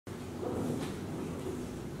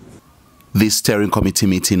This steering committee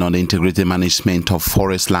meeting on the integrated management of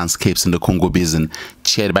forest landscapes in the Congo Basin,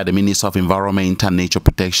 chaired by the Minister of Environment and Nature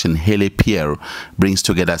Protection, Hele Pierre, brings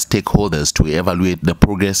together stakeholders to evaluate the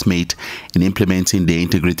progress made in implementing the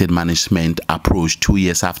integrated management approach 2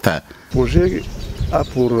 years after. Le projet a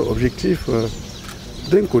pour objectif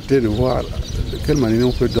d'un côté de voir de quelle manière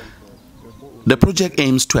on peut. The project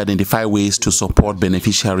aims to identify ways to support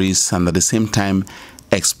beneficiaries and at the same time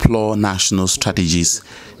explore national strategies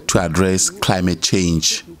to address climate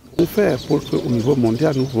change. The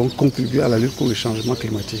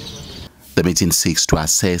meeting seeks to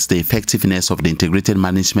assess the effectiveness of the integrated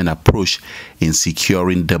management approach in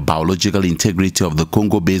securing the biological integrity of the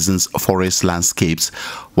Congo Basin's forest landscapes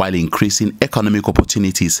while increasing economic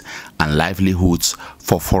opportunities and livelihoods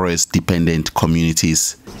for forest-dependent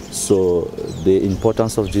communities. So the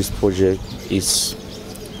importance of this project is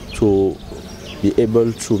to be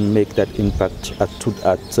able to make that impact at two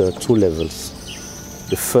levels.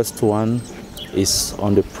 The first one is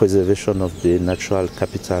on the preservation of the natural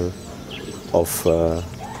capital of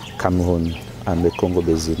Cameroon and the Congo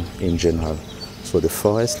Basin in general. So the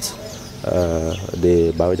forest,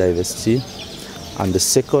 the biodiversity. And the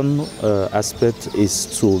second aspect is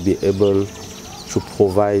to be able to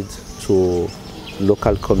provide to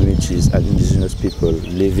local communities and indigenous people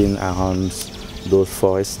living around those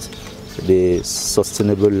forests the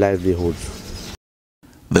sustainable livelihood.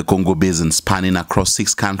 The Congo Basin, spanning across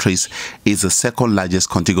 6 countries, is the second largest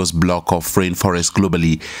contiguous block of rainforest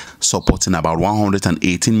globally, supporting about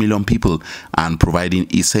 118 million people and providing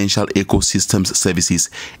essential ecosystems services,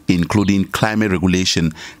 including climate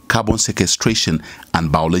regulation, carbon sequestration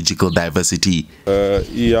and biological diversity.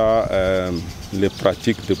 Il y a les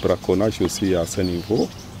pratiques de braconnage aussi à ce niveau,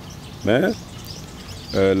 mais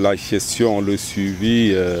la gestion, le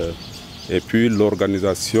suivi et puis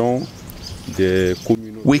l'organisation des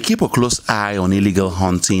communautés. We keep a close eye on illegal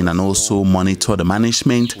hunting and also monitor the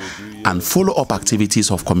management and follow-up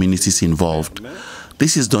activities of communities involved.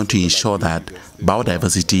 This is done to ensure that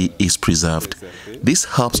biodiversity is preserved. This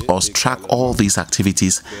helps us track all these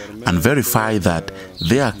activities and verify that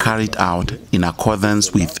they are carried out in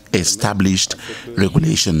accordance with established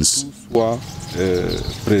regulations. Tout soit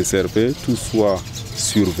préservé, tout soit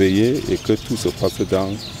surveillé et que tout se passe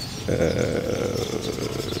dans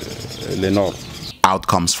les normes.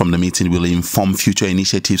 Outcomes from the meeting will inform future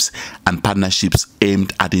initiatives and partnerships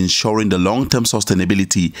aimed at ensuring the long-term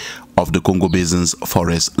sustainability of the Congo Basin's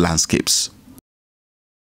forest landscapes.